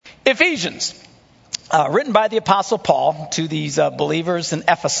Ephesians, written by the Apostle Paul to these believers in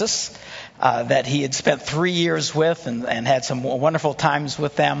Ephesus that he had spent 3 years with and had some wonderful times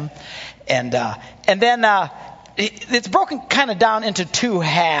with them. And then it's broken kind of down into two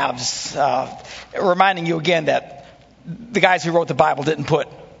halves, reminding you again that the guys who wrote the Bible didn't put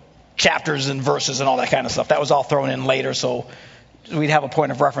chapters and verses and all that kind of stuff. That was all thrown in later, so we'd have a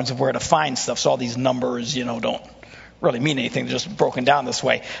point of reference of where to find stuff. So all these numbers, don't really mean anything. They're just broken down this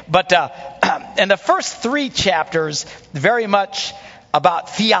way. But in the first 3 chapters, very much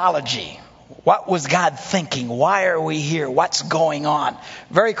about theology. What was God thinking? Why are we here? What's going on?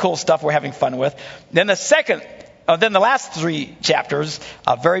 Very cool stuff we're having fun with. Then the last 3 chapters,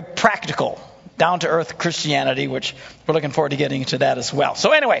 very practical, down-to-earth Christianity, which we're looking forward to getting into that as well.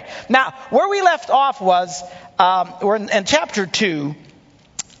 So anyway, now where we left off was we're in chapter 2,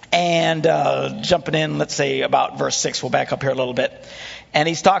 and jumping in, let's say about verse 6. We'll back up here a little bit. And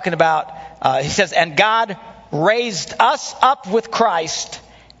he's talking about, he says, "And God raised us up with Christ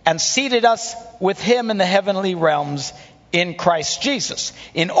and seated us with him in the heavenly realms in Christ Jesus,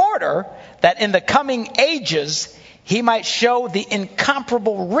 in order that in the coming ages he might show the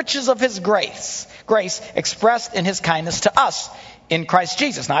incomparable riches of his grace expressed in his kindness to us in Christ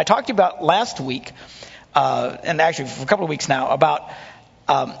Jesus." Now, I talked to you about last week, and actually for a couple of weeks now, about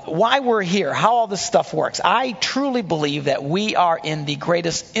why we're here, how all this stuff works. I truly believe that we are in the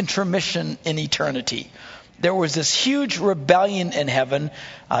greatest intermission in eternity. There was this huge rebellion in heaven.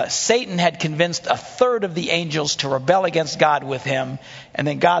 Satan had convinced a third of the angels to rebel against God with him. And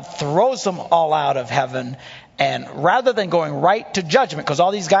then God throws them all out of heaven. And rather than going right to judgment, because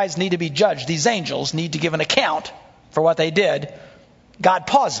all these guys need to be judged, these angels need to give an account for what they did, God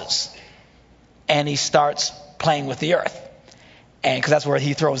pauses. And he starts playing with the earth. And because that's where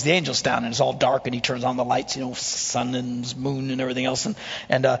he throws the angels down, and it's all dark, and he turns on the lights, sun and moon and everything else,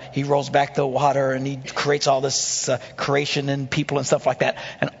 and he rolls back the water, and he creates all this creation and people and stuff like that.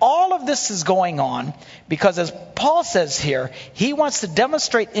 And all of this is going on because, as Paul says here, he wants to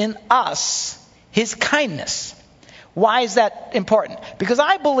demonstrate in us his kindness. Why is that important? Because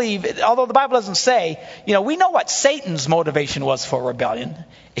I believe, although the Bible doesn't say, we know what Satan's motivation was for rebellion.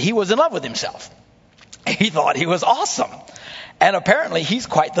 He was in love with himself. He thought he was awesome. And apparently he's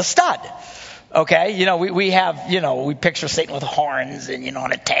quite the stud. Okay, we picture Satan with horns and,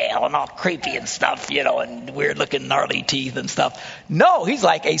 and a tail and all creepy and stuff, and weird looking gnarly teeth and stuff. No, he's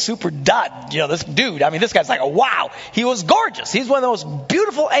like a super dud. This dude, this guy's like wow. He was gorgeous. He's one of those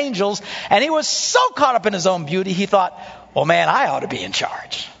beautiful angels, and he was so caught up in his own beauty, he thought, well, man, I ought to be in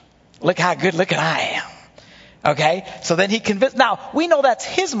charge. Look how good looking I am. Okay, so then he convinced. Now, we know that's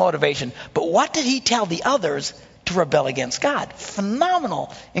his motivation, but what did he tell the others to rebel against God?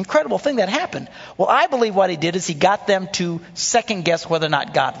 Phenomenal, incredible thing that happened. Well, I believe what he did is he got them to second guess whether or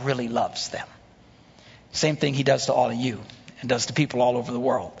not God really loves them. Same thing he does to all of you and does to people all over the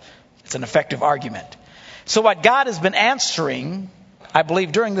world. It's an effective argument. So what God has been answering, I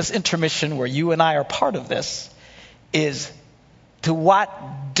believe, during this intermission where you and I are part of this, is to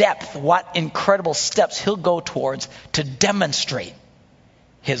what depth, what incredible steps he'll go towards to demonstrate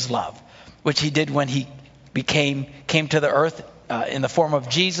his love, which he did when he came to the earth in the form of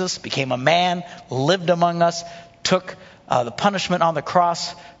Jesus, became a man, lived among us, took the punishment on the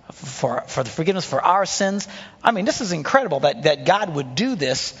cross for the forgiveness for our sins. This is incredible that God would do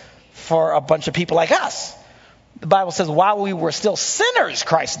this for a bunch of people like us. The Bible says, while we were still sinners,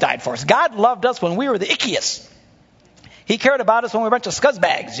 Christ died for us. God loved us when we were the ickiest. He cared about us when we were a bunch of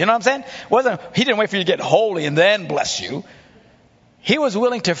scuzzbags. You know what I'm saying? He didn't wait for you to get holy and then bless you. He was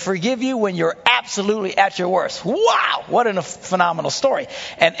willing to forgive you when you're absolutely at your worst. Wow, what a phenomenal story.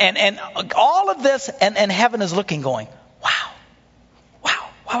 And all of this, and heaven is looking, going,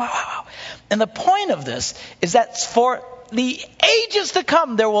 wow. And the point of this is that for the ages to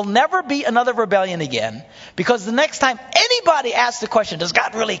come, there will never be another rebellion again. Because the next time anybody asks the question, does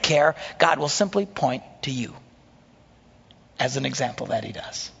God really care? God will simply point to you as an example that he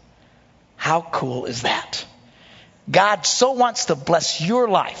does. How cool is that? God so wants to bless your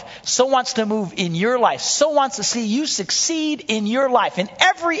life, so wants to move in your life, so wants to see you succeed in your life, in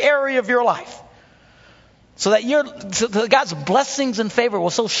every area of your life. So that God's blessings and favor will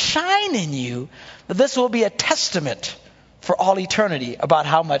so shine in you that this will be a testament for all eternity about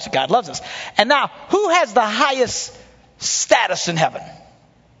how much God loves us. And now, who has the highest status in heaven?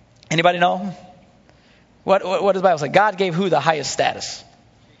 Anybody know? What does the Bible say? God gave who the highest status?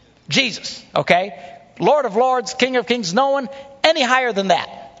 Jesus, okay? Lord of Lords, King of Kings, no one any higher than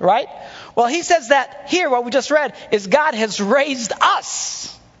that, right? Well, he says that here, what we just read, is God has raised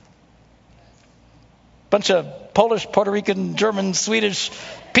us. Bunch of Polish, Puerto Rican, German, Swedish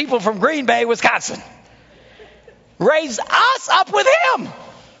people from Green Bay, Wisconsin. Raised us up with him.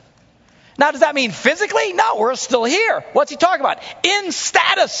 Now, does that mean physically? No, we're still here. What's he talking about? In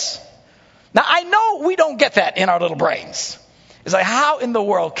status. Now, I know we don't get that in our little brains. It's like, how in the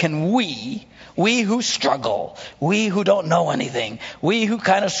world can we who struggle, we who don't know anything, we who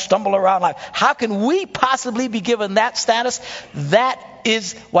kind of stumble around life, how can we possibly be given that status? That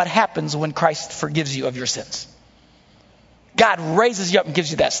is what happens when Christ forgives you of your sins. God raises you up and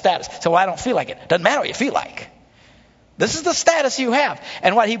gives you that status. So I don't feel like it. Doesn't matter what you feel like. This is the status you have.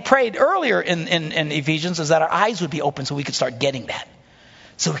 And what he prayed earlier in Ephesians is that our eyes would be open so we could start getting that.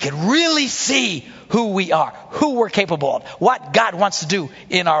 So we could really see who we are, who we're capable of, what God wants to do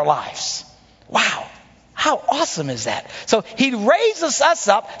in our lives. Wow. How awesome is that? So he raises us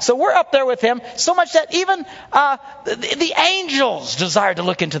up, so we're up there with him, so much that even the angels desire to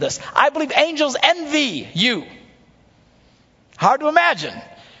look into this. I believe angels envy you. Hard to imagine.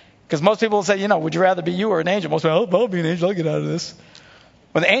 Because most people will say, would you rather be you or an angel? Most people, I'll be an angel. I'll get out of this.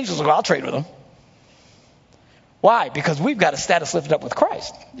 When the angels will go, I'll trade with them. Why? Because we've got a status lifted up with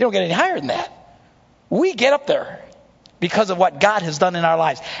Christ. You don't get any higher than that. We get up there because of what God has done in our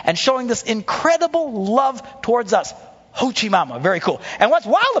lives and showing this incredible love towards us. Hoochie mama. Very cool. And what's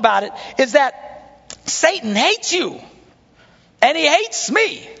wild about it is that Satan hates you. And he hates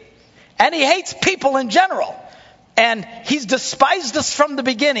me. And he hates people in general. And he's despised us from the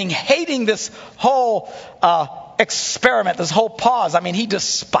beginning, hating this whole experiment, this whole pause. I mean, he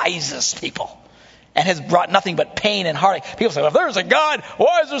despises people and has brought nothing but pain and heartache. People say, well, if there's a God,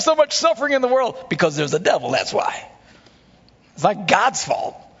 why is there so much suffering in the world? Because there's a devil, that's why. It's not God's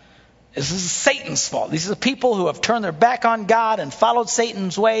fault. This is Satan's fault. These are people who have turned their back on God and followed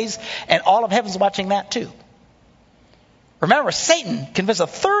Satan's ways, and all of heaven's watching that too. Remember, Satan convinced a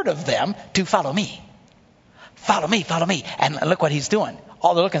third of them to follow me. Follow me, follow me. And look what he's doing.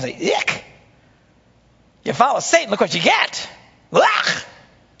 All they're looking and say, yuck. You follow Satan, look what you get. Ugh.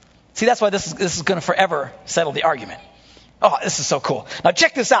 See, that's why this is going to forever settle the argument. Oh, this is so cool. Now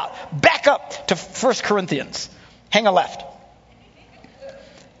check this out. Back up to 1 Corinthians. Hang a left.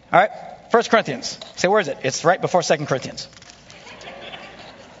 All right, 1 Corinthians. Say, where is it? It's right before 2 Corinthians.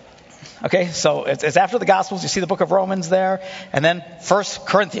 Okay, so it's after the Gospels. You see the book of Romans there. And then 1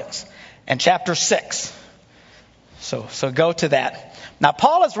 Corinthians and chapter 6. So go to that. Now,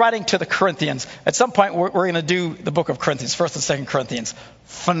 Paul is writing to the Corinthians. At some point, we're going to do the book of Corinthians, 1 and 2 Corinthians.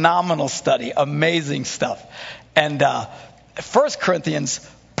 Phenomenal study. Amazing stuff. And 1 Corinthians,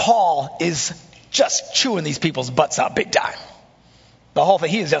 Paul is just chewing these people's butts out big time. The whole thing,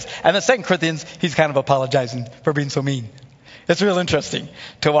 he is just. And then 2 Corinthians, he's kind of apologizing for being so mean. It's real interesting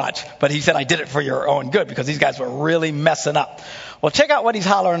to watch. But he said, I did it for your own good because these guys were really messing up. Well, check out what he's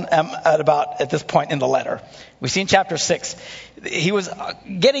hollering about at this point in the letter. We see in chapter 6, he was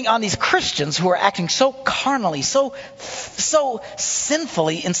getting on these Christians who were acting so carnally, so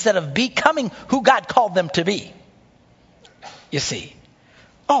sinfully instead of becoming who God called them to be. You see.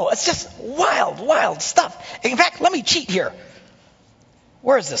 Oh, it's just wild stuff. In fact, let me cheat here.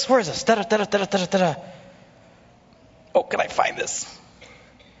 Where is this? Oh, can I find this?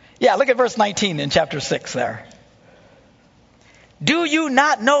 Yeah, look at verse 19 in chapter 6 there. Do you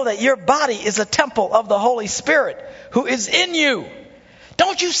not know that your body is a temple of the Holy Spirit who is in you?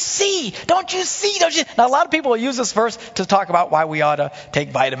 Don't you see? Now, a lot of people will use this verse to talk about why we ought to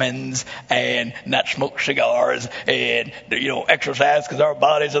take vitamins and not smoke cigars and, exercise because our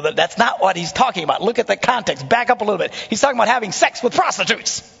bodies are that's not what he's talking about. Look at the context. Back up a little bit. He's talking about having sex with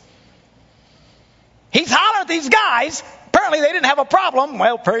prostitutes. He's hollering at these guys. Apparently they didn't have a problem.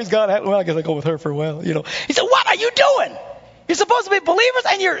 Well, praise God. Well, I guess I'll go with her for a while, He said, what are you doing? You're supposed to be believers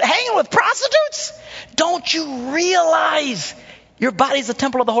and you're hanging with prostitutes? Don't you realize your body's a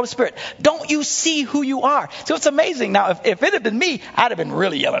temple of the Holy Spirit? Don't you see who you are? So it's amazing. Now, if it had been me, I'd have been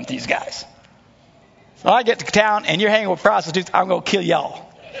really yelling at these guys. So I get to town and you're hanging with prostitutes, I'm going to kill y'all.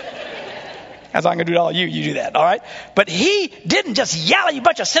 As I'm going to do to all of you, you do that, all right? But he didn't just yell at you,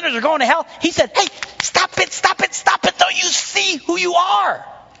 bunch of sinners are going to hell. He said, hey, stop it. Don't you see who you are?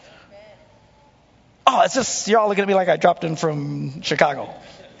 Oh, it's just, you're all looking at me like I dropped in from Chicago.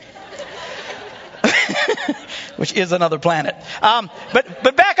 Which is another planet.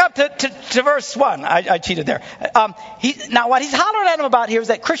 But back up to verse 1. I cheated there. Now, what he's hollering at him about here is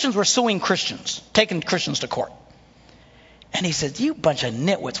that Christians were suing Christians, taking Christians to court. And he says, you bunch of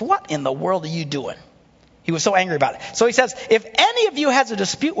nitwits, what in the world are you doing? He was so angry about it. So he says, if any of you has a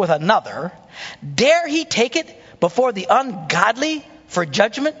dispute with another, dare he take it before the ungodly for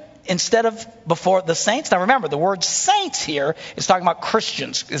judgment instead of before the saints. Now remember, the word saints here is talking about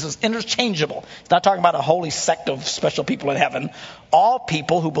Christians. This is interchangeable. It's not talking about a holy sect of special people in heaven. All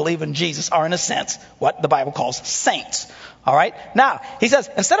people who believe in Jesus are, in a sense, what the Bible calls saints. All right? Now, he says,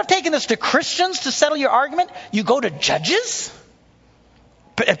 instead of taking this to Christians to settle your argument, you go to judges.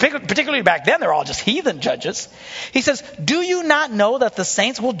 Particularly back then, they're all just heathen judges. He says, do you not know that the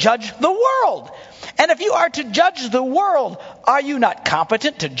saints will judge the world? And if you are to judge the world, are you not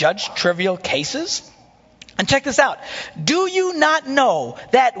competent to judge trivial cases? And check this out. Do you not know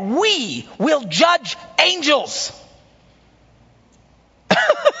that we will judge angels?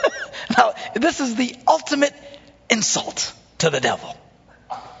 Now, this is the ultimate insult to the devil.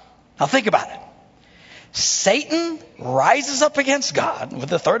 Now think about it. Satan rises up against God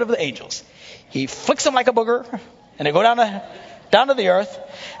with a third of the angels. He flicks them like a booger, and they go down to the earth.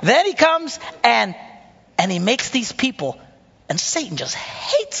 Then he comes and he makes these people, and Satan just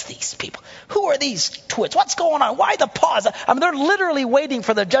hates these people. Who are these twits? What's going on? Why the pause? I mean, they're literally waiting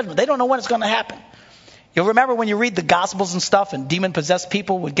for the judgment. They don't know when it's going to happen. You'll remember when you read the Gospels and stuff, and demon-possessed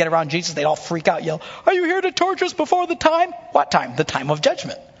people would get around Jesus, they'd all freak out, yell, "Are you here to torture us before the time?" What time? The time of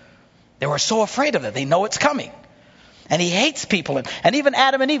judgment. They were so afraid of it. They know it's coming. And he hates people. And even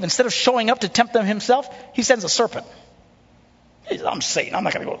Adam and Eve, instead of showing up to tempt them himself, he sends a serpent. He says, I'm Satan. I'm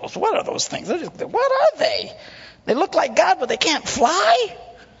not going to go. What are those things? What are they? They look like God, but they can't fly.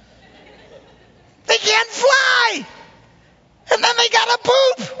 They can't fly. And then they got to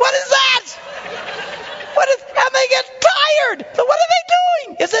poop. What is that? And they get tired. So what are they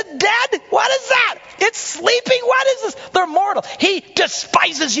doing? Is it dead? What is that? It's sleeping. What is this? They're mortal. He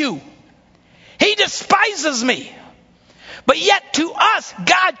despises you. He despises me. But yet to us,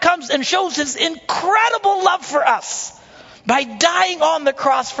 God comes and shows his incredible love for us by dying on the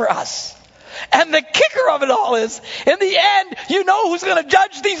cross for us. And the kicker of it all is, in the end, you know who's going to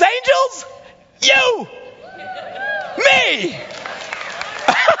judge these angels? You! Me!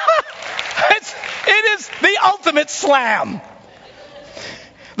 It is the ultimate slam.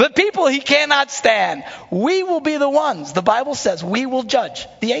 The people he cannot stand. We will be the ones, the Bible says, we will judge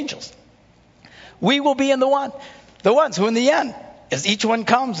the angels. We will be in the ones who in the end, as each one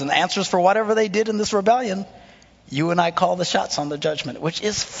comes and answers for whatever they did in this rebellion, you and I call the shots on the judgment, which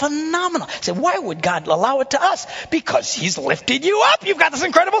is phenomenal. So why would God allow it to us? Because he's lifted you up. You've got this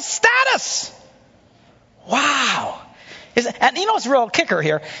incredible status. Wow. And you know what's real kicker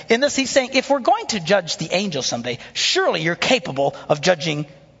here? In this, he's saying, if we're going to judge the angels someday, surely you're capable of judging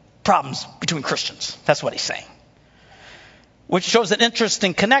problems between Christians. That's what he's saying. Which shows an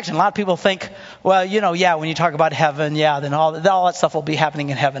interesting connection. A lot of people think, well, when you talk about heaven, then all that stuff will be happening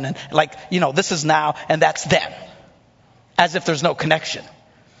in heaven. And this is now and that's then. As if there's no connection.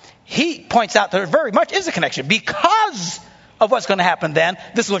 He points out there very much is a connection. Because of what's going to happen then,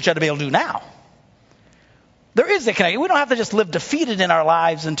 this is what you ought to be able to do now. There is a connection. We don't have to just live defeated in our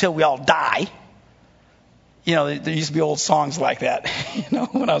lives until we all die. There used to be old songs like that,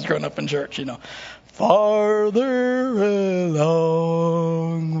 when I was growing up in church, Farther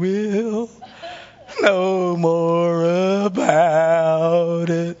along we'll know more about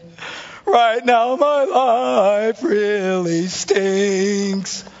it. Right now my life really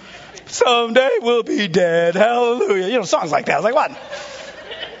stinks. Someday we'll be dead. Hallelujah. Songs like that. I was like, what?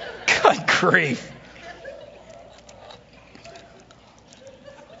 Good grief.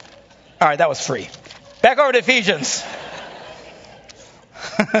 All right, that was free. Back over to Ephesians.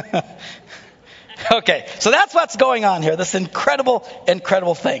 Okay, so that's what's going on here. This incredible,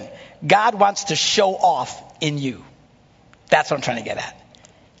 incredible thing. God wants to show off in you. That's what I'm trying to get at.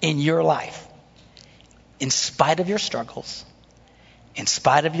 In your life. In spite of your struggles. In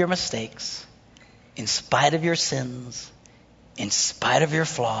spite of your mistakes. In spite of your sins. In spite of your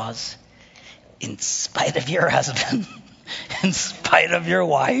flaws. In spite of your husband. In spite of your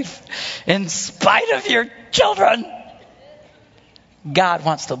wife. In spite of your children. God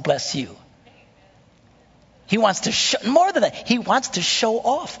wants to bless you. He wants to show, more than that, he wants to show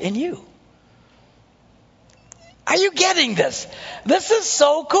off in you. Are you getting this? This is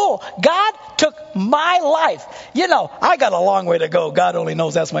so cool. God took my life. I got a long way to go. God only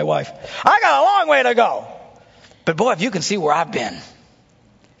knows that's my wife. I got a long way to go. But boy, if you can see where I've been.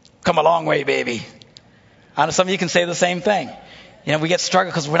 Come a long way, baby. I know some of you can say the same thing. We get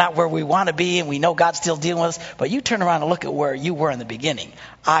struggled because we're not where we want to be and we know God's still dealing with us. But you turn around and look at where you were in the beginning.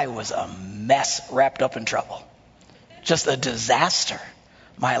 I was a mess wrapped up in trouble. Just a disaster.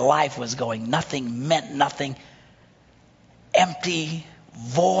 My life was going nothing, meant nothing. Empty,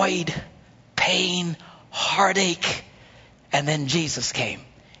 void, pain, heartache. And then Jesus came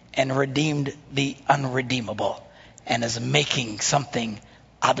and redeemed the unredeemable and is making something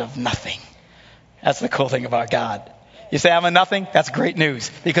out of nothing. That's the cool thing about God. You say, I'm a nothing? That's great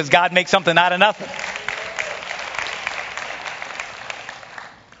news, because God makes something out of nothing.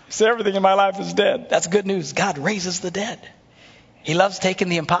 You say, everything in my life is dead. That's good news. God raises the dead. He loves taking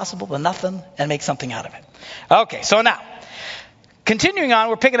the impossible, the nothing, and make something out of it. Okay, so now, continuing on,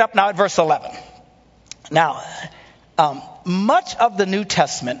 we're picking up now at verse 11. Now, much of the New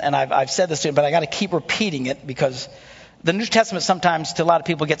Testament, and I've said this to you, but I got to keep repeating it, because the New Testament sometimes to a lot of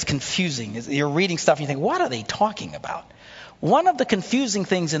people gets confusing. You're reading stuff and you think, what are they talking about? One of the confusing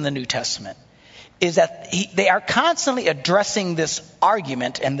things in the New Testament is that they are constantly addressing this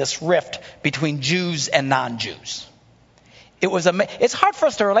argument and this rift between Jews and non-Jews. It's hard for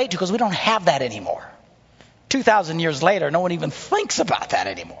us to relate to because we don't have that anymore. 2,000 years later, no one even thinks about that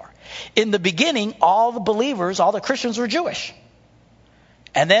anymore. In the beginning, all the believers, all the Christians were Jewish.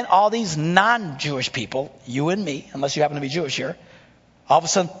 And then all these non-Jewish people, you and me, unless you happen to be Jewish here, all of a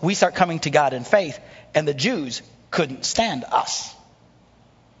sudden we start coming to God in faith, and the Jews couldn't stand us.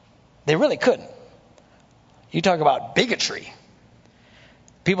 They really couldn't. You talk about bigotry.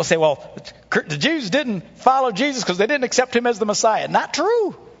 People say, well, the Jews didn't follow Jesus because they didn't accept him as the Messiah. Not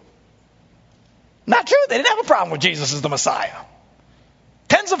true. Not true. They didn't have a problem with Jesus as the Messiah.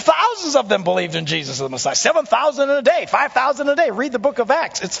 Tens of thousands of them believed in Jesus as the Messiah. 7,000 in a day, 5,000 a day. Read the book of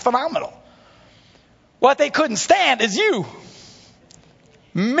Acts. It's phenomenal. What they couldn't stand is you.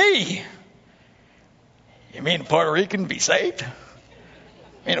 Me. You mean a Puerto Rican can be saved? You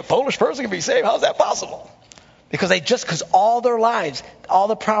mean a Polish person can be saved? How's that possible? Because all their lives, all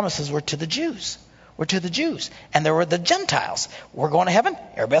the promises were to the Jews. And there were the Gentiles. We're going to heaven.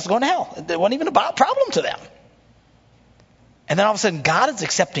 Everybody else is going to hell. It wasn't even a problem to them. And then all of a sudden, God is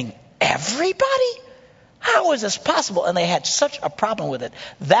accepting everybody? How is this possible? And they had such a problem with it.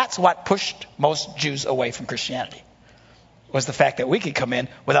 That's what pushed most Jews away from Christianity, was the fact that we could come in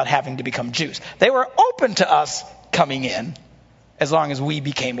without having to become Jews. They were open to us coming in as long as we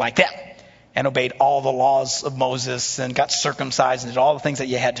became like them and obeyed all the laws of Moses and got circumcised and did all the things that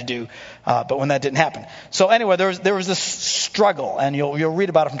you had to do. But when that didn't happen. So anyway, there was this struggle, and you'll read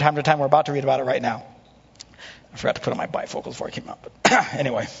about it from time to time. We're about to read about it right now. I forgot to put on my bifocals before I came out. But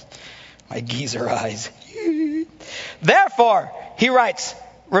anyway, my geezer eyes. Therefore, he writes,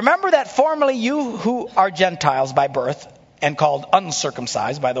 remember that formerly you who are Gentiles by birth and called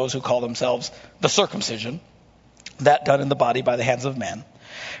uncircumcised by those who call themselves the circumcision, that done in the body by the hands of men.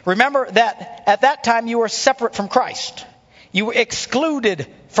 Remember that at that time you were separate from Christ. You were excluded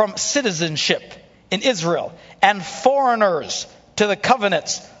from citizenship in Israel and foreigners to the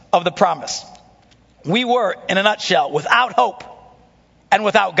covenants of the promise. We were, in a nutshell, without hope and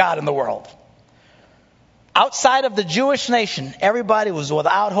without God in the world. Outside of the Jewish nation, everybody was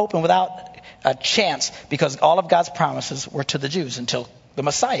without hope and without a chance, because all of God's promises were to the Jews until the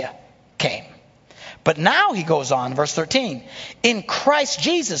Messiah came. But now he goes on, verse 13. In Christ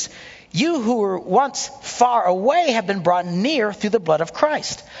Jesus, you who were once far away have been brought near through the blood of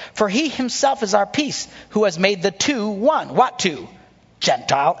Christ. For he himself is our peace, who has made the two one. What two?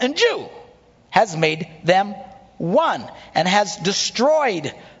 Gentile and Jew. Has made them one and has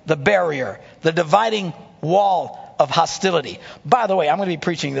destroyed the barrier, the dividing wall of hostility. By the way, I'm going to be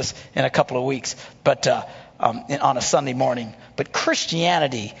preaching this in a couple of weeks, but on a Sunday morning. But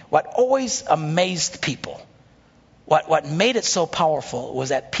Christianity, what always amazed people, what made it so powerful, was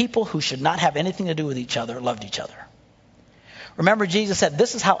that people who should not have anything to do with each other loved each other. Remember, Jesus said,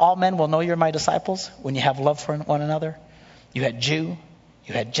 this is how all men will know you're my disciples, when you have love for one another. You had Jew,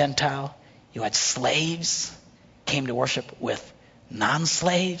 you had Gentile, you had slaves, came to worship with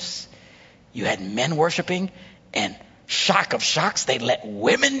non-slaves. You had men worshiping, and shock of shocks, they let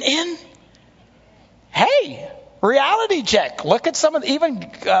women in. Hey, reality check. Look at some of even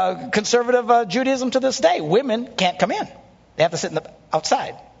conservative Judaism to this day. Women can't come in. They have to sit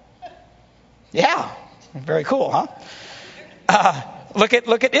outside. Yeah, very cool, huh? Look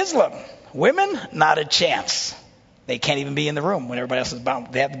at Islam. Women, not a chance. They can't even be in the room when everybody else is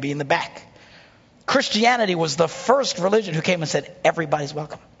bound. They have to be in the back. Christianity was the first religion who came and said, everybody's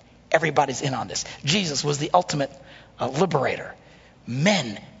welcome. Everybody's in on this. Jesus was the ultimate liberator.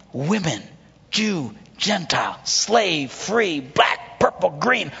 Men, women, Jew, Gentile, slave, free, black, purple,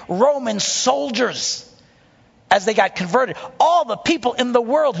 green, Roman soldiers, as they got converted. All the people in the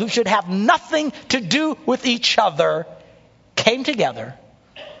world who should have nothing to do with each other came together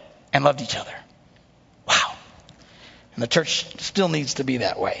and loved each other. Wow. And the church still needs to be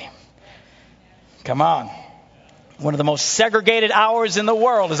that way. Come on. One of the most segregated hours in the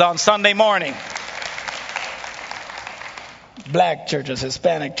world is on Sunday morning. Black churches,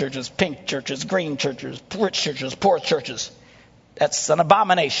 Hispanic churches, pink churches, green churches, rich churches, poor churches. That's an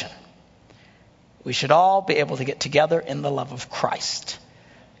abomination. We should all be able to get together in the love of Christ.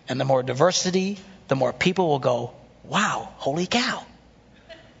 And the more diversity, the more people will go, wow, holy cow.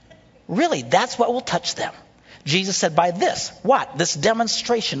 Really, that's what will touch them. Jesus said by this, what? This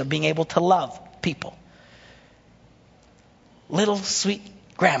demonstration of being able to love people. Little sweet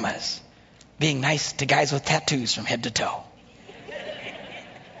grandmas being nice to guys with tattoos from head to toe.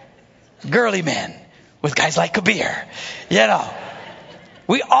 Girly men with guys like Kabir.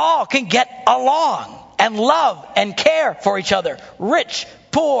 We all can get along and love and care for each other. Rich,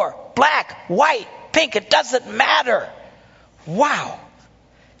 poor, black, white, pink, it doesn't matter. Wow.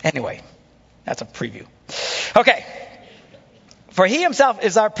 Anyway, that's a preview. Okay. For he himself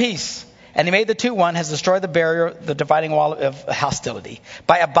is our peace, and he made the two one, has destroyed the barrier, the dividing wall of hostility,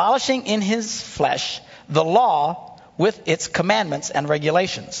 by abolishing in his flesh the law with its commandments and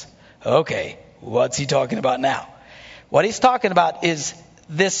regulations. Okay, what's he talking about now? What he's talking about is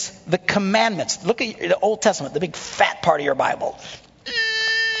the commandments. Look at the Old Testament, the big fat part of your Bible.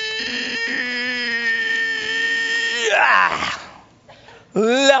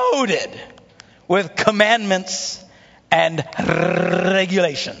 Loaded with commandments and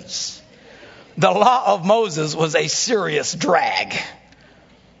regulations. The law of Moses was a serious drag.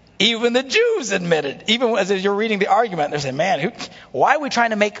 Even the Jews admitted, even as you're reading the argument, they're saying, man, why are we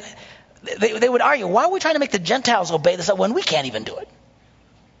trying to make, they would argue, why are we trying to make the Gentiles obey this when we can't even do it?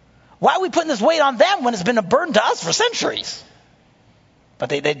 Why are we putting this weight on them when it's been a burden to us for centuries? But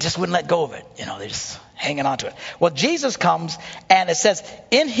they just wouldn't let go of it. They're just hanging on to it. Well, Jesus comes and it says,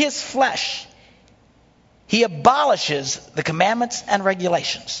 in his flesh, he abolishes the commandments and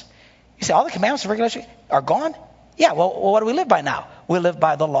regulations. You say, all the commandments and regulations are gone? Yeah, well, what do we live by now? We live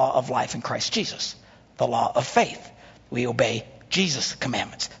by the law of life in Christ Jesus, the law of faith. We obey Jesus'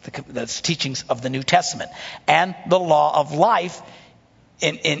 commandments, the teachings of the New Testament, and the law of life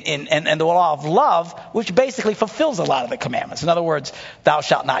and the law of love, which basically fulfills a lot of the commandments. In other words, thou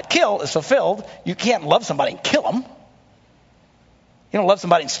shalt not kill is fulfilled. You can't love somebody and kill them. You don't love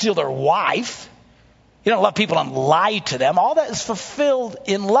somebody and steal their wife. You don't love people and lie to them. All that is fulfilled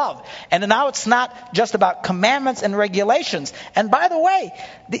in love. And now it's not just about commandments and regulations. And by the way,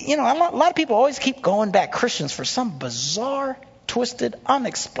 a lot of people always keep going back, Christians, for some bizarre, twisted,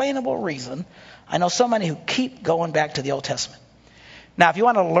 unexplainable reason. I know so many who keep going back to the Old Testament. Now, if you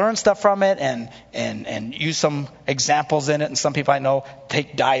want to learn stuff from it and use some examples in it, and some people I know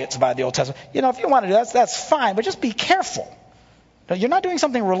take diets by the Old Testament, if you want to do that, that's fine, but just be careful. Now, you're not doing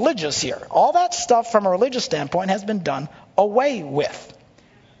something religious here. All that stuff from a religious standpoint has been done away with.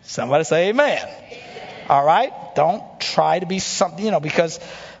 Somebody say amen. All right? Don't try to be something, because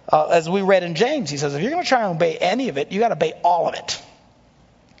as we read in James, he says, if you're going to try and obey any of it, you got to obey all of it.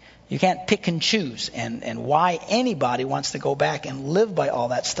 You can't pick and choose. And why anybody wants to go back and live by all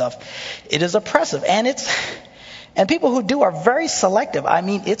that stuff, it is oppressive. And people who do are very selective. I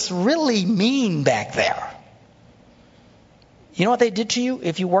mean, it's really mean back there. You know what they did to you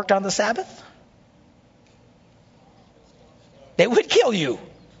if you worked on the Sabbath? They would kill you.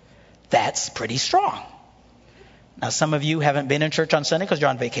 That's pretty strong. Now, some of you haven't been in church on Sunday because you're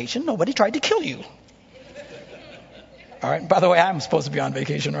on vacation. Nobody tried to kill you. All right. By the way, I'm supposed to be on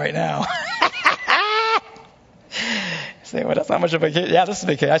vacation right now. Say, well, that's not much of a vacation. Yeah, this is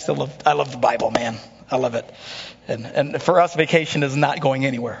vacation. I love the Bible, man. I love it. And for us, vacation is not going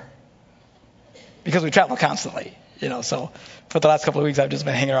anywhere because we travel constantly. So for the last couple of weeks, I've just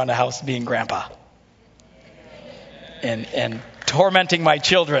been hanging around the house being grandpa and tormenting my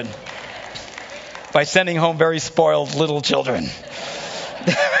children by sending home very spoiled little children.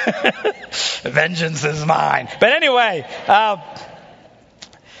 Vengeance is mine. But anyway,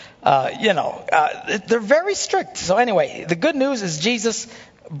 they're very strict. So anyway, the good news is Jesus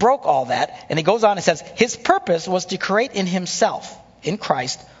broke all that. And he goes on and says, his purpose was to create in himself, in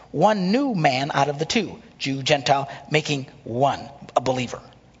Christ, one new man out of the two, Jew, Gentile, making one, a believer,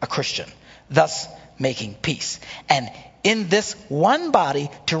 a Christian, thus making peace. And in this one body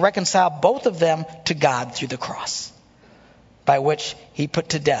to reconcile both of them to God through the cross, by which he put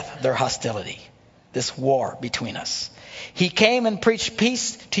to death their hostility, this war between us. He came and preached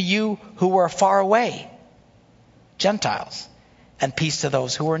peace to you who were far away, Gentiles, and peace to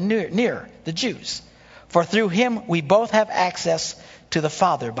those who were near, the Jews. For through him we both have access to the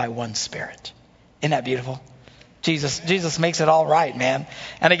Father by one Spirit. Isn't that beautiful? Jesus makes it all right, man.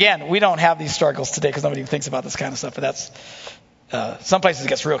 And again, we don't have these struggles today because nobody thinks about this kind of stuff. But that's some places it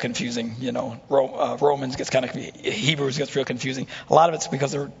gets real confusing. Romans gets kind of, Hebrews gets real confusing. A lot of it's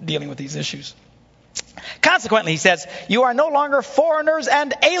because they're dealing with these issues. Consequently, he says, you are no longer foreigners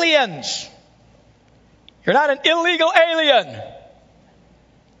and aliens. You're not an illegal alien.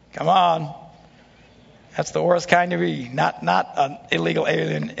 Come on. That's the worst kind to be. Not an illegal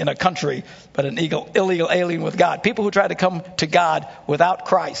alien in a country, but an illegal alien with God. People who try to come to God without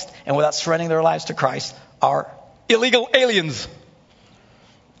Christ and without surrendering their lives to Christ are illegal aliens.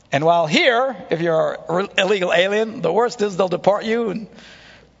 And while here, if you're an illegal alien, the worst is they'll deport you.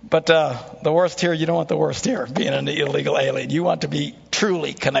 But the worst here, you don't want the worst here, being an illegal alien. You want to be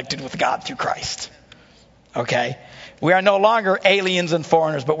truly connected with God through Christ. Okay? We are no longer aliens and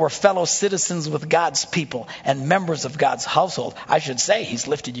foreigners, but we're fellow citizens with God's people and members of God's household. I should say, He's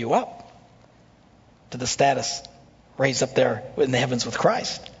lifted you up to the status raised up there in the heavens with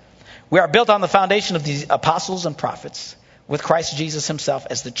Christ. We are built on the foundation of the apostles and prophets, with Christ Jesus Himself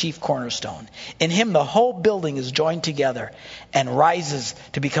as the chief cornerstone. In Him, the whole building is joined together and rises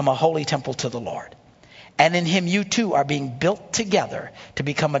to become a holy temple to the Lord. And in Him, you too are being built together to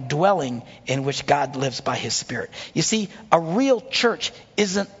become a dwelling in which God lives by His Spirit. You see, a real church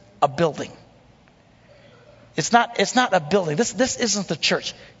isn't a building. It's not a building. This isn't the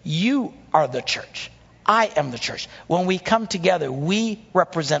church. You are the church. I am the church. When we come together, we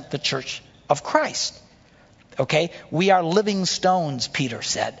represent the church of Christ. Okay? We are living stones, Peter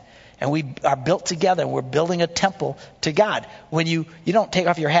said. And we are built together, and we're building a temple to God. When you don't take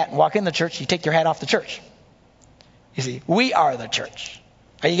off your hat and walk in the church, you take your hat off the church. You see, we are the church.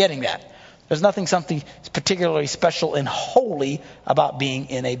 Are you getting that? There's something particularly special and holy about being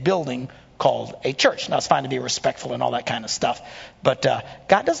in a building called a church. Now, it's fine to be respectful and all that kind of stuff. But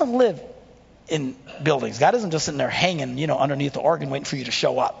God doesn't live in buildings. God isn't just sitting there hanging, underneath the organ waiting for you to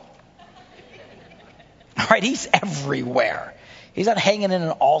show up. All right, He's everywhere. He's not hanging in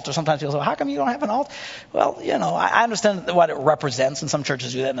an altar. Sometimes people say, how come you don't have an altar? Well, I understand what it represents, and some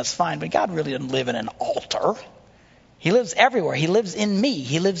churches do that, and that's fine. But God really doesn't live in an altar. He lives everywhere. He lives in me.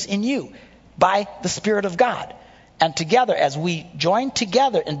 He lives in you by the Spirit of God. And together, as we join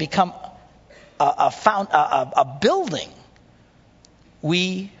together and become a building,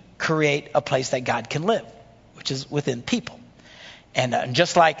 we create a place that God can live, which is within people. And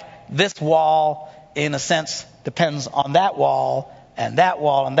just like this wall, in a sense, depends on that wall and that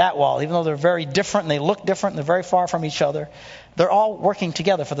wall and that wall. Even though they're very different and they look different and they're very far from each other, they're all working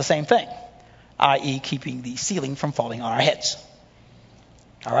together for the same thing, i.e. keeping the ceiling from falling on our heads.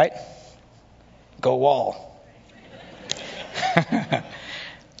 All right? Go wall.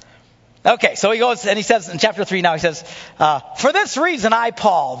 Okay, so he goes and he says in chapter 3 now, he says, for this reason I,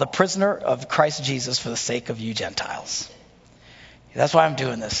 Paul, the prisoner of Christ Jesus, for the sake of you Gentiles. That's why I'm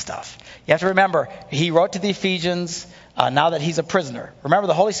doing this stuff. You have to remember, he wrote to the Ephesians now that he's a prisoner. Remember,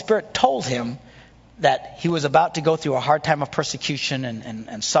 the Holy Spirit told him that he was about to go through a hard time of persecution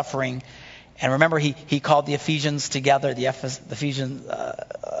and suffering. And remember, he called the Ephesians together, the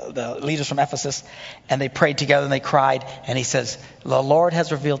leaders from Ephesus, and they prayed together and they cried. And he says, the Lord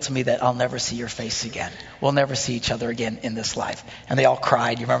has revealed to me that I'll never see your face again. We'll never see each other again in this life. And they all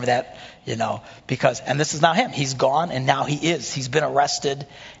cried. You remember that? And this is now him. He's gone, and now he's been arrested.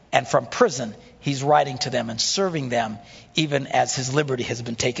 And from prison, he's writing to them and serving them, even as his liberty has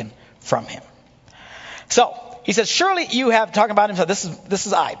been taken from him. So he says, surely you have, talking about himself, this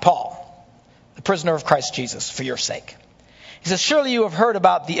is I, Paul, the prisoner of Christ Jesus, for your sake. He says, surely you have heard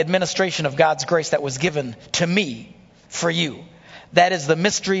about the administration of God's grace that was given to me for you. That is the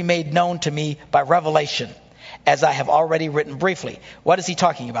mystery made known to me by revelation, as I have already written briefly. What is he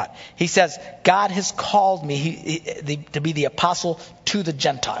talking about? He says, God has called me to be the apostle to the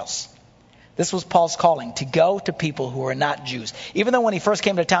Gentiles. This was Paul's calling, to go to people who are not Jews. Even though when he first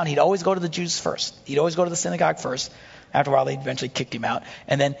came to town, he'd always go to the Jews first. He'd always go to the synagogue first. After a while, they eventually kicked him out.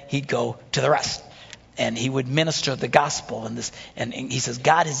 And then he'd go to the rest. And he would minister the gospel. And he says,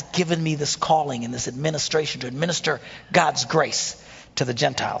 God has given me this calling and this administration to administer God's grace to the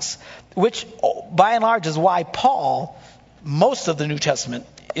Gentiles. Which, by and large, is why most of the New Testament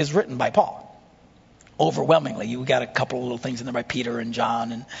is written by Paul. Overwhelmingly. You got a couple of little things in there by Peter and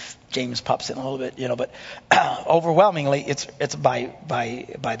John, and James pops in a little bit, but overwhelmingly it's by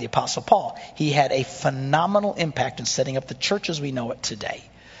the Apostle Paul. He had a phenomenal impact in setting up the church as we know it today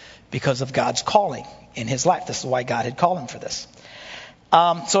because of God's calling in his life. This is why God had called him for this.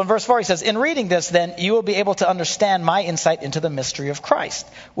 So in verse 4 he says, in reading this, then you will be able to understand my insight into the mystery of Christ,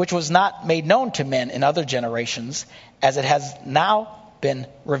 which was not made known to men in other generations, as it has now been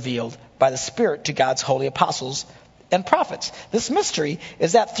revealed by the Spirit to God's holy apostles and prophets. This mystery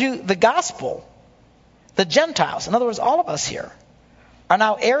is that through the gospel, the Gentiles, in other words, all of us here, are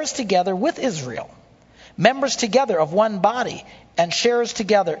now heirs together with Israel, members together of one body, and sharers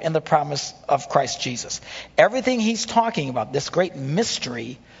together in the promise of Christ Jesus. Everything he's talking about, this great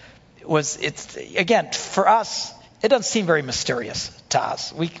mystery, for us, it doesn't seem very mysterious to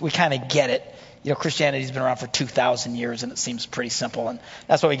us. We kind of get it. Christianity's been around for 2,000 years, and it seems pretty simple, and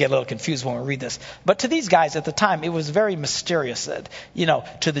that's why we get a little confused when we read this. But to these guys at the time, it was very mysterious.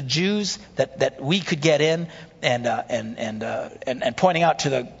 To the Jews that we could get in, and pointing out to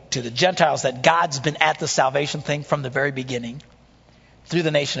the Gentiles that God's been at the salvation thing from the very beginning through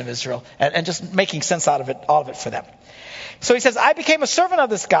the nation of Israel, and just making sense out of it, all of it for them. So he says, I became a servant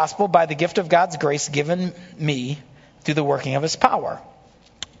of this gospel by the gift of God's grace given me through the working of his power.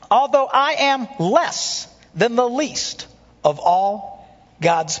 Although I am less than the least of all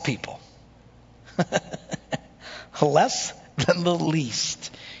God's people. Less than the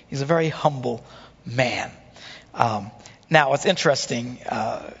least. He's a very humble man. Now, what's interesting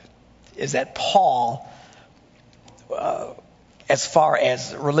is that Paul, as far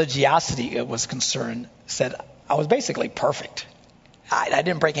as religiosity was concerned, said, I was basically perfect. I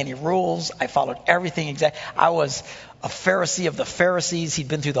didn't break any rules. I followed everything exactly. I was a Pharisee of the Pharisees. He'd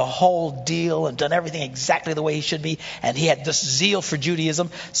been through the whole deal and done everything exactly the way he should be. And he had this zeal for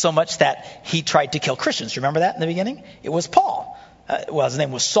Judaism so much that he tried to kill Christians. Remember that in the beginning? It was Paul. His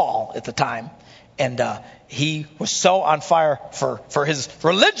name was Saul at the time. And he was so on fire for his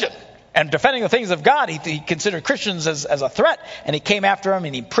religion and defending the things of God. He considered Christians as a threat. And he came after them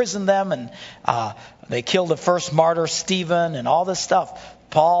and he imprisoned them. And they killed the first martyr, Stephen, and all this stuff.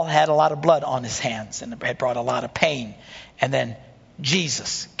 Paul had a lot of blood on his hands and had brought a lot of pain. And then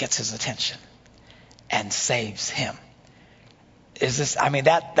Jesus gets his attention and saves him.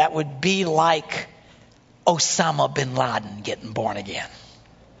 That would be like Osama bin Laden getting born again.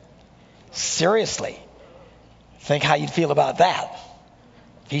 Seriously. Think how you'd feel about that.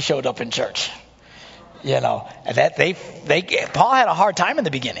 He showed up in church. And that Paul had a hard time in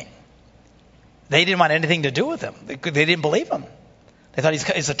the beginning. They didn't want anything to do with him. They didn't believe him. They thought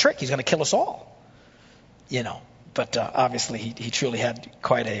it's a trick. He's going to kill us all. But obviously he truly had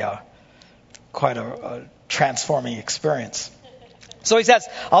quite a transforming experience. So he says,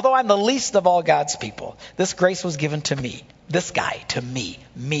 although I'm the least of all God's people, this grace was given to me. This guy, to me,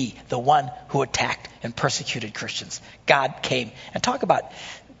 the one who attacked and persecuted Christians. God came. And talk about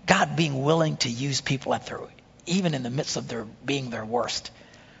God being willing to use people even in the midst of being their worst.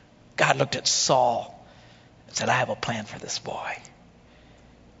 God looked at Saul and said, I have a plan for this boy.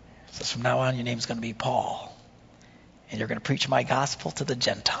 He says, from now on, your name's going to be Paul. And you're going to preach my gospel to the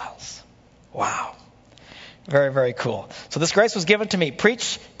Gentiles. Wow. Very, very cool. So this grace was given to me.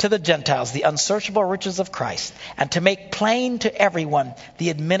 Preach to the Gentiles the unsearchable riches of Christ, and to make plain to everyone the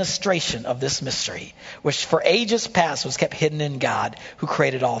administration of this mystery, which for ages past was kept hidden in God, who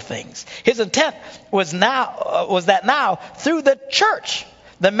created all things. His intent was that now, through the church,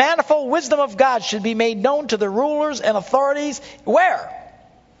 the manifold wisdom of God should be made known to the rulers and authorities. Where?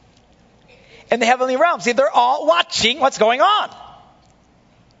 In the heavenly realms. See, they're all watching what's going on.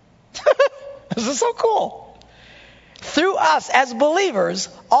 This is so cool. Through us as believers,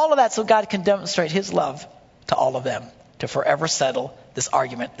 all of that so God can demonstrate his love to all of them, to forever settle this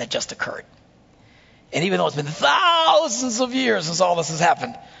argument that just occurred. And even though it's been thousands of years since all this has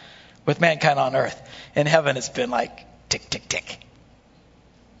happened with mankind on earth, in heaven it's been like tick, tick, tick.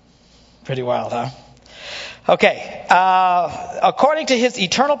 Pretty wild, huh? Okay. According to his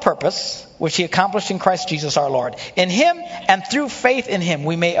eternal purpose, which he accomplished in Christ Jesus our Lord. In him and through faith in him,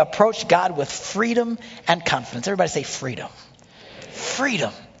 we may approach God with freedom and confidence. Everybody say freedom.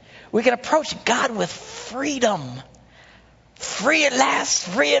 Freedom. We can approach God with freedom. Free at last,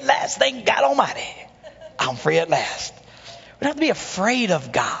 free at last. Thank God Almighty. I'm free at last. We don't have to be afraid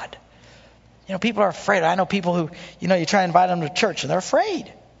of God. People are afraid. I know people who, you try to invite them to church and they're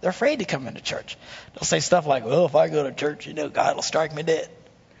afraid. They're afraid to come into church. They'll say stuff like, well, if I go to church, God will strike me dead.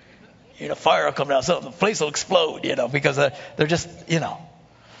 Fire will come down, so the place will explode, because they're just,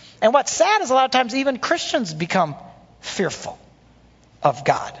 And what's sad is a lot of times even Christians become fearful of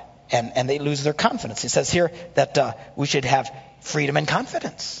God and they lose their confidence. It says here that we should have freedom and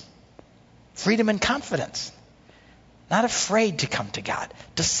confidence. Freedom and confidence. Not afraid to come to God,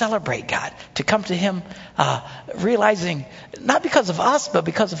 to celebrate God, to come to him realizing, not because of us, but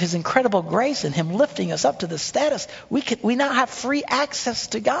because of his incredible grace and him lifting us up to this status, we now have free access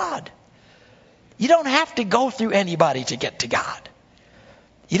to God. You don't have to go through anybody to get to God.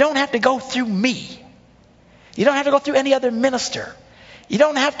 You don't have to go through me. You don't have to go through any other minister. You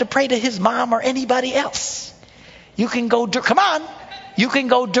don't have to pray to his mom or anybody else. You can go, you can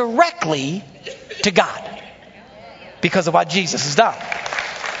go directly to God. Because of what Jesus has done.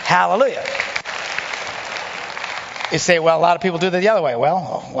 Hallelujah. You say, well, a lot of people do that the other way.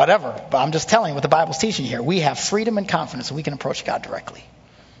 Well, whatever. But I'm just telling you what the Bible's teaching here. We have freedom and confidence and we can approach God directly.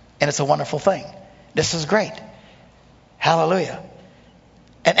 And it's a wonderful thing. This is great. Hallelujah.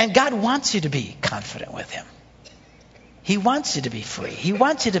 And God wants you to be confident with him. He wants you to be free. He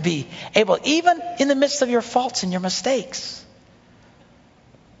wants you to be able, even in the midst of your faults and your mistakes.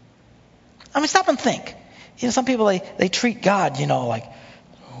 I mean, stop and think. You know, some people, they treat God, you know, like,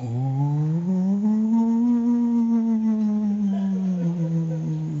 ooh,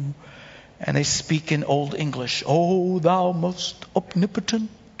 and they speak in Old English. Oh, thou most omnipotent,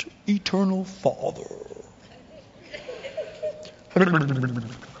 eternal Father.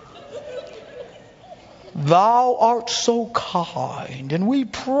 Thou art so kind, and we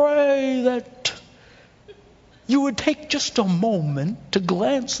pray that you would take just a moment to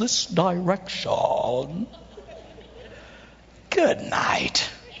glance this direction. Good night.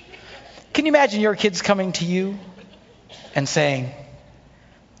 Can you imagine your kids coming to you and saying,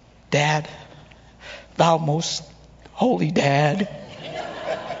 Dad, thou most holy Dad,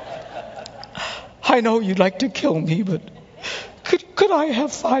 I know you'd like to kill me, but could I have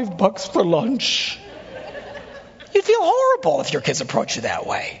 $5 for lunch? You'd feel horrible if your kids approach you that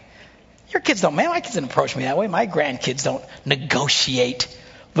way. Your kids don't, man, my kids didn't approach me that way. My grandkids don't negotiate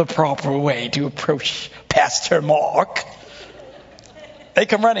the proper way to approach Pastor Mark. They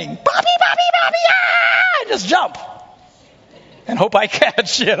come running, Bobby, Bobby, Bobby, ah! And just jump. And hope I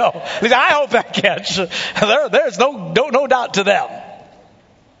catch, you know. At least I hope I catch. There's no doubt to them.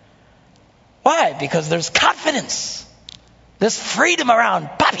 Why? Because there's confidence. There's freedom around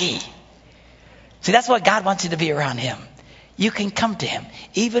Bobby. See, that's what God wants you to be around him. You can come to him,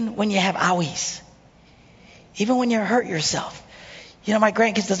 even when you have owies. Even when you hurt yourself. You know, my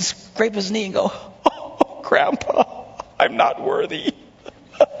grandkids doesn't scrape his knee and go, oh, Grandpa, I'm not worthy.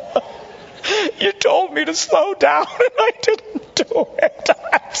 You told me to slow down and I didn't do it.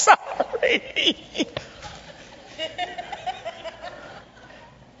 I'm sorry.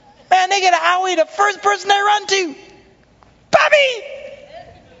 Man, they get an owie, the first person they run to, Bobby!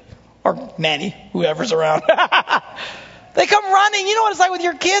 Or Nanny, whoever's around. They come running. You know what it's like with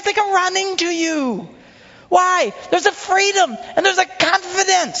your kids? They come running to you. Why? There's a freedom and there's a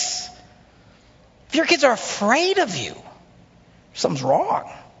confidence. If your kids are afraid of you, something's wrong.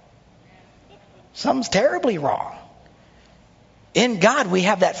 Something's terribly wrong. In God, we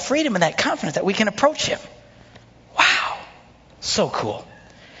have that freedom and that confidence that we can approach him. Wow. So cool.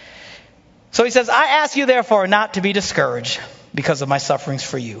 So he says, I ask you therefore not to be discouraged because of my sufferings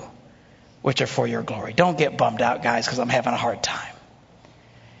for you, which are for your glory. Don't get bummed out, guys, because I'm having a hard time.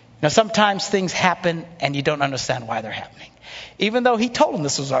 Now, sometimes things happen and you don't understand why they're happening. Even though he told him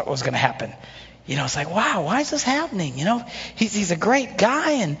this was what was going to happen. You know, it's like, wow, why is this happening? You know, he's a great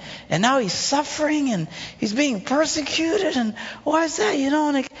guy and now he's suffering and he's being persecuted. And why is that? You know,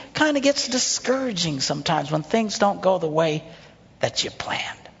 and it kind of gets discouraging sometimes when things don't go the way that you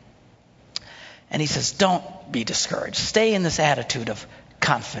planned. And he says, don't be discouraged. Stay in this attitude of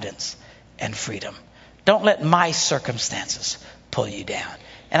confidence and freedom. Don't let my circumstances pull you down.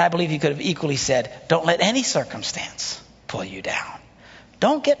 And I believe he could have equally said, don't let any circumstance pull you down.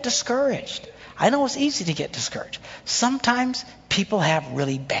 Don't get discouraged. I know it's easy to get discouraged. Sometimes people have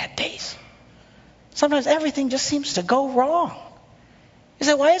really bad days. Sometimes everything just seems to go wrong. You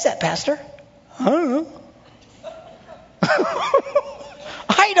say, why is that, Pastor? I don't know.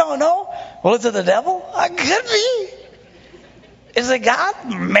 I don't know. Well, is it the devil? It could be. Is it God?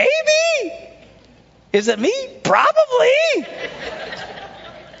 Maybe. Is it me? Probably.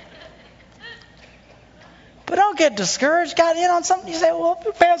 But don't get discouraged. God, you know, on something you say, well,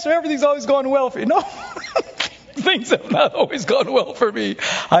 Pastor, everything's always going well for you. No, things have not always gone well for me.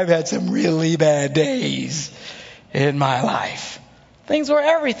 I've had some really bad days in my life. Things where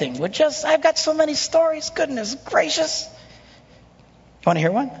everything would just, I've got so many stories. Goodness gracious. You want to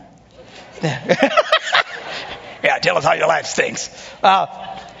hear one? Yeah, tell us how your life stinks.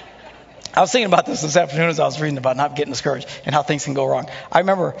 I was thinking about this afternoon as I was reading about not getting discouraged and how things can go wrong. I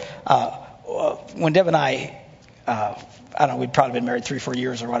remember when Deb and I don't know, we'd probably been married 3-4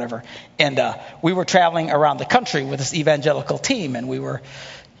 years or whatever. And we were traveling around the country with this evangelical team. And we were,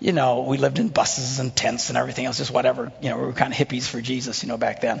 you know, we lived in buses and tents and everything else, just whatever. You know, we were kind of hippies for Jesus, you know,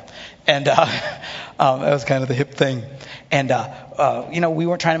 back then. And that was kind of the hip thing. And, you know, we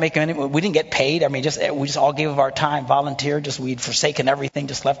weren't trying to make any, we didn't get paid. I mean, we just all gave of our time, volunteered, we'd forsaken everything,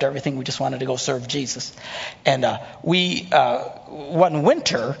 just left everything. We just wanted to go serve Jesus. And one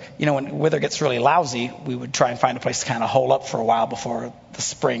winter, you know, when weather gets really lousy, we would try and find a place to kind of hole up for a while before the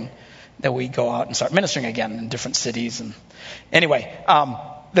spring that we go out and start ministering again in different cities. And anyway,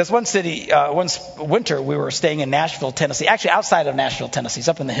 there's one winter we were staying in Nashville, Tennessee, actually outside of Nashville, Tennessee,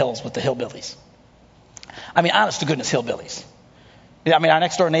 up in the hills with the hillbillies. I mean, honest to goodness, hillbillies. I mean, our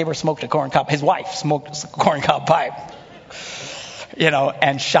next door neighbor smoked a corncob. His wife smoked a corncob pipe.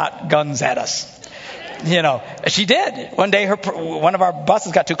 and shot guns at us. She did. One day, one of our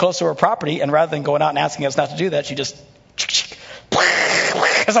buses got too close to her property, and rather than going out and asking us not to do that, she just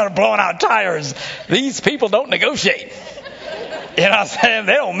started blowing out tires. These people don't negotiate. You know what I'm saying?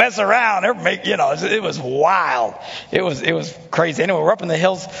 They don't mess around. It was wild. It was crazy. Anyway, we're up in the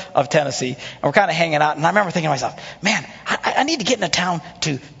hills of Tennessee, and we're kind of hanging out. And I remember thinking to myself, man, I need to get into town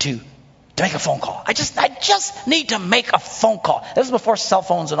to make a phone call. I just need to make a phone call. This was before cell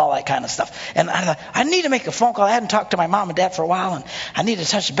phones and all that kind of stuff. And I thought, I need to make a phone call. I hadn't talked to my mom and dad for a while, and I needed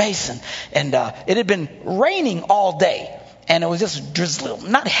to touch base. And it had been raining all day. And it was just drizzle,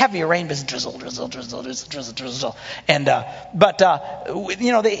 not heavy rain, but drizzle. And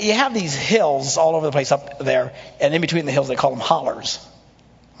you have these hills all over the place up there, and in between the hills they call them hollers.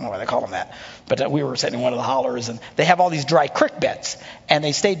 I don't know why they call them that, but we were sitting in one of the hollers, and they have all these dry creek beds, and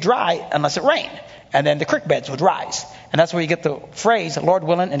they stay dry unless it rained, and then the creek beds would rise, and that's where you get the phrase, "Lord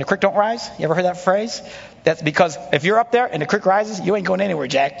willing, and the creek don't rise." You ever heard that phrase? That's because if you're up there and the creek rises, you ain't going anywhere,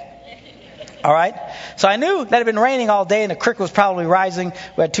 Jack. All right. So I knew that it had been raining all day and the creek was probably rising.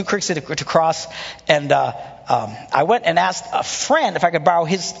 We had 2 creeks to cross. And I went and asked a friend if I could borrow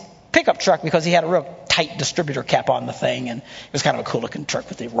his pickup truck because he had a real tight distributor cap on the thing. And it was kind of a cool looking truck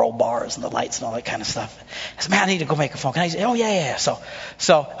with the roll bars and the lights and all that kind of stuff. I said, man, I need to go make a phone call. And he said, oh, yeah.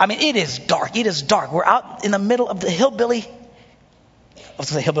 So, I mean, it is dark. It is dark. We're out in the middle of the hillbilly. I was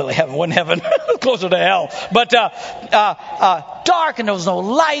going to say hillbilly heaven, one heaven, closer to hell. But dark, and there was no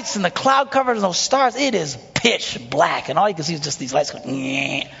lights, and the cloud cover, there's no stars. It is pitch black, and all you can see is just these lights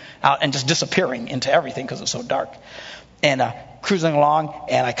going out and just disappearing into everything because it's so dark. And cruising along,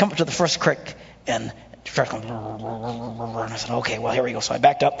 and I come up to the first creek, and the truck goes, and I said, okay, well, here we go. So I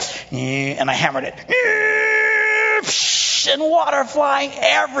backed up, and I hammered it. And water flying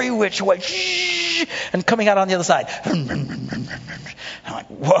every which way, and coming out on the other side. I'm like,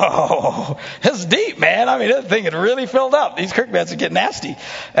 whoa, this is deep, man. I mean, this thing had really filled up. These creek beds are getting nasty.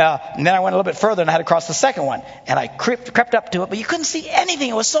 And then I went a little bit further, and I had to cross the second one. And I crept up to it, but you couldn't see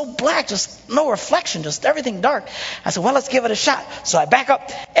anything. It was so black, just no reflection, just everything dark. I said, well, let's give it a shot. So I back up,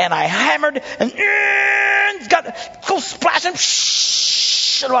 and I hammered, and go splashing.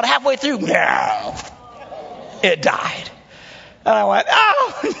 And about halfway through, it died. And I went,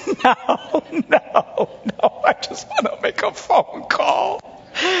 oh, no, I just want to make a phone call.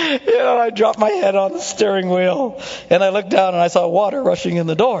 I dropped my head on the steering wheel, and I looked down, and I saw water rushing in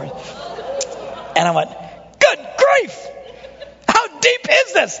the door. And I went, good grief, how deep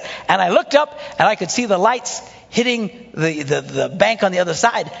is this? And I looked up, and I could see the lights hitting the bank on the other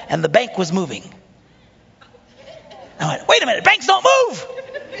side, and the bank was moving. I went, wait a minute, banks don't move.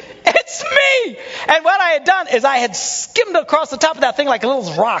 It's me. And what I had done is I had skimmed across the top of that thing like a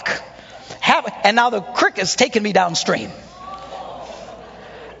little rock. And now the creek is taking me downstream.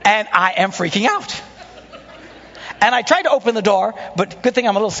 And I am freaking out. And I tried to open the door, but good thing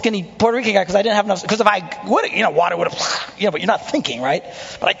I'm a little skinny Puerto Rican guy because I didn't have enough. Because if I would, water would have, but you're not thinking, right?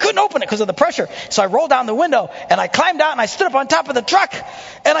 But I couldn't open it because of the pressure. So I rolled down the window and I climbed out and I stood up on top of the truck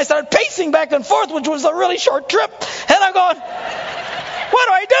and I started pacing back and forth, which was a really short trip. And I'm going, what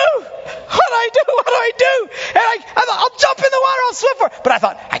do I do? What do I do? And I thought, I'll jump in the water, I'll swim for it. But I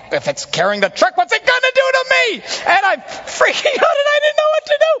thought, if it's carrying the truck, what's it going to do to me? And I'm freaking out and I didn't know what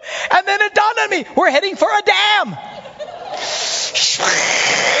to do. And then it dawned on me, we're heading for a dam.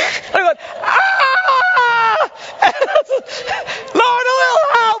 And I went, Lord, a little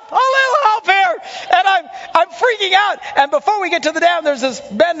help here. And I'm freaking out. And before we get to the dam, there's this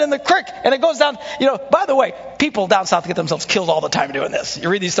bend in the creek, and it goes down. By the way, people down south get themselves killed all the time doing this. You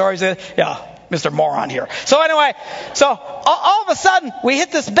read these stories? Yeah, Mr. Moron here. So anyway, all of a sudden, we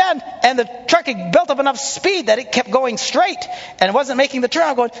hit this bend, and the truck had built up enough speed that it kept going straight, and it wasn't making the turn.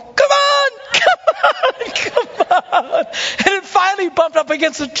 I'm going, come on. And it finally bumped up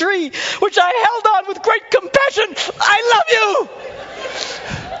against a tree, which I held on with great compassion. I love you.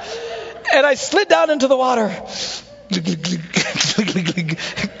 And I slid down into the water.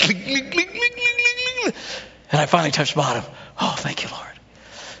 And I finally touched bottom. Oh, thank you, Lord.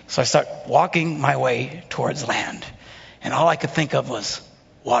 So I start walking my way towards land. And all I could think of was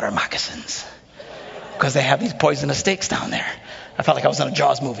water moccasins. Because they have these poisonous snakes down there. I felt like I was in a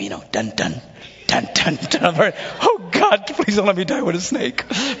Jaws movie, dun, dun, dun, dun, dun. Oh, God, please don't let me die with a snake.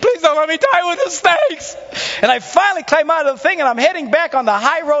 Please don't let me die with the snakes. And I finally climb out of the thing, and I'm heading back on the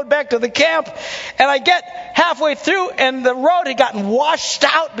high road back to the camp. And I get halfway through, and the road had gotten washed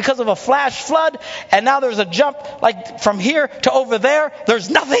out because of a flash flood. And now there's a jump, like from here to over there. There's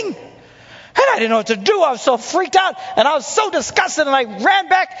nothing. And I didn't know what to do. I was so freaked out, and I was so disgusted, and I ran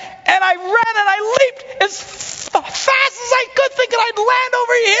back, and I leaped as fast as I could, thinking I'd land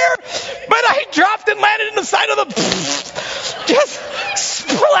over here. But I dropped and landed in the side of the just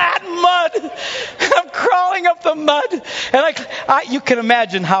splat mud. And I'm crawling up the mud. And you can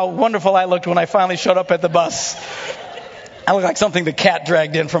imagine how wonderful I looked when I finally showed up at the bus. I looked like something the cat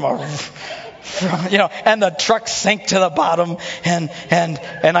dragged in from and the truck sank to the bottom, and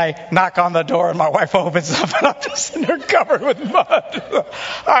I knock on the door, and my wife opens up, and I'm just in there covered with mud.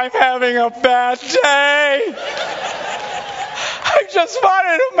 I'm having a bad day. I just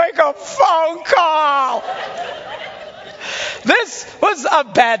wanted to make a phone call. This was a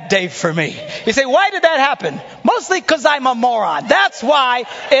bad day for me. You say, why did that happen? Mostly because I'm a moron. That's why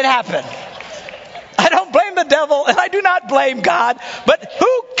it happened. I don't blame the devil, and I do not blame God, but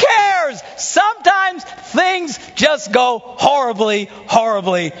who cares? Sometimes things just go horribly,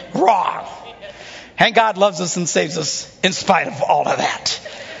 horribly wrong. And God loves us and saves us in spite of all of that.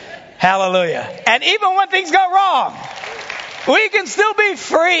 Hallelujah. And even when things go wrong, we can still be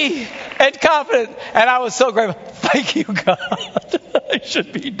free and confident. And I was so grateful. Thank you, God. I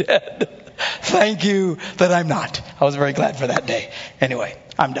should be dead. Thank you that I'm not. I was very glad for that day. Anyway,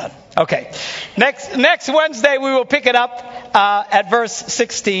 I'm done. Okay. Next Wednesday, we will pick it up at verse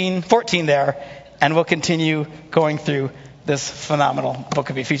 14 there. And we'll continue going through this phenomenal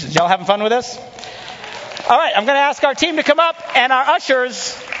book of Ephesians. Y'all having fun with this? All right. I'm going to ask our team to come up and our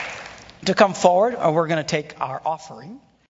ushers to come forward. Or we're going to take our offering.